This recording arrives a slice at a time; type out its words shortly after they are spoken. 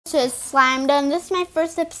to Slimeda, and this is my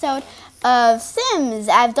first episode of Sims.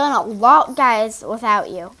 I've done a lot, guys, without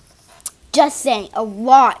you. Just saying, a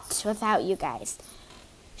lot without you guys.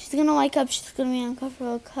 She's gonna wake up, she's gonna be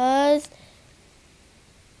uncomfortable because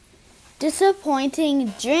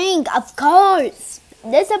disappointing drink, of course.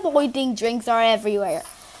 Disappointing drinks are everywhere.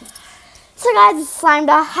 So guys, it's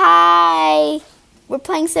Slimeda. Hi. We're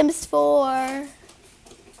playing Sims 4.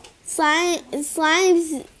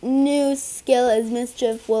 Slime's new skill as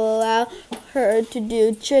mischief will allow her to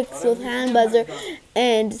do tricks with hand buzzer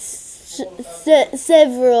and several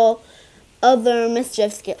other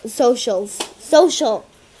mischief skills. Social.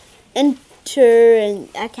 Enter, and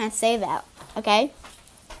I can't say that. Okay.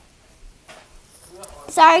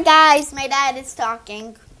 Sorry guys, my dad is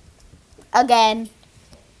talking again.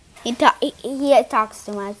 He talks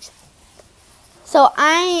too much. So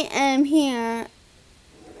I am here.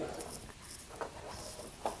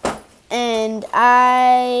 And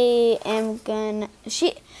I am gonna,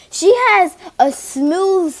 she has a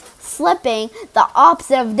smooth slipping, the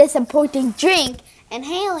opposite of disappointing drink, and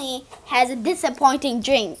Haley has a disappointing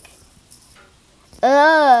drink.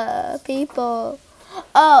 People.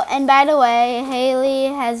 Oh, and by the way, Haley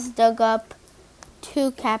has dug up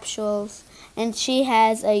 2 capsules, and she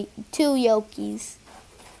has 2 Yokis.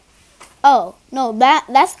 Oh, no,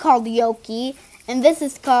 that's called Yoki, and this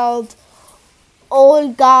is called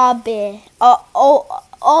Old Gobby.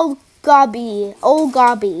 Old Gobby.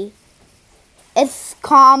 It's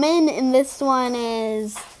common, and this one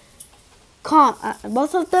is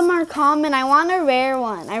both of them are common. I want a rare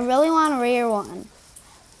one. I really want a rare one.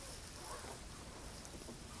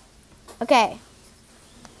 Okay.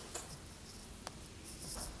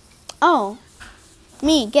 Oh,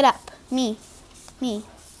 me, get up. Me,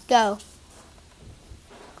 go.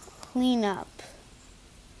 Clean up.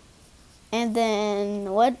 And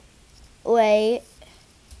then wait,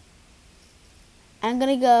 I'm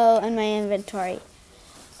gonna go in my inventory.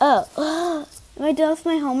 Oh, am I done with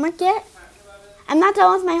my homework yet? I'm not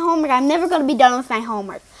done with my homework. I'm never gonna be done with my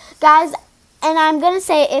homework. Guys, and I'm gonna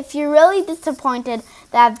say, if you're really disappointed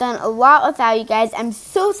that I've done a lot without you guys, I'm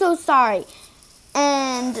so sorry.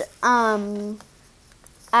 And,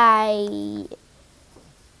 I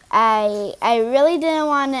really didn't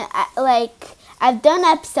want to, I've done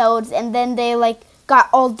episodes and then they got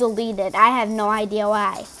all deleted. I have no idea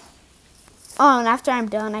why. Oh, and after I'm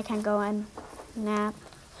done, I can go and nap.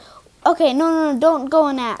 Okay, no, don't go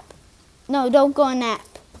and nap. No, don't go and nap.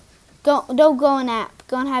 Don't go and nap.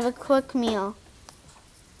 Go and have a quick meal.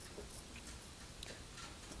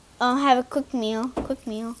 Have a quick meal.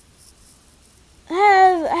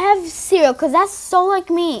 Have cereal, because that's so like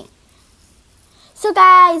me. So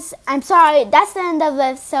guys, I'm sorry. That's the end of the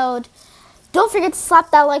episode. Don't forget to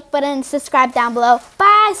slap that like button and subscribe down below.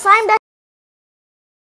 Bye. Slime.